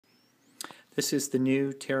This is the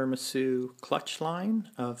new Teramasu clutch line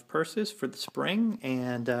of purses for the spring,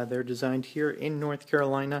 and they're designed here in North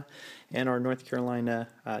Carolina in our North Carolina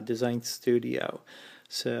design studio.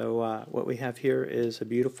 So what we have here is a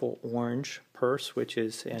beautiful orange purse, which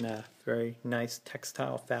is in a very nice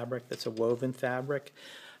textile fabric that's a woven fabric.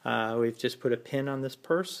 We've just put a pin on this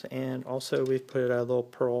purse, and also we've put a little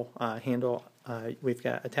pearl handle. We've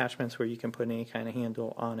got attachments where you can put any kind of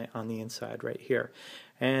handle on it on the inside right here.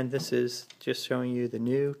 And this is just showing you the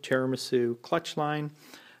new Teramasu clutch line,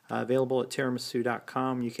 available at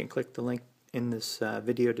teramasu.com. You can click the link in this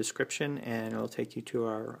video description and it'll take you to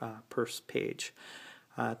our purse page.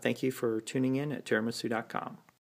 Thank you for tuning in at teramasu.com.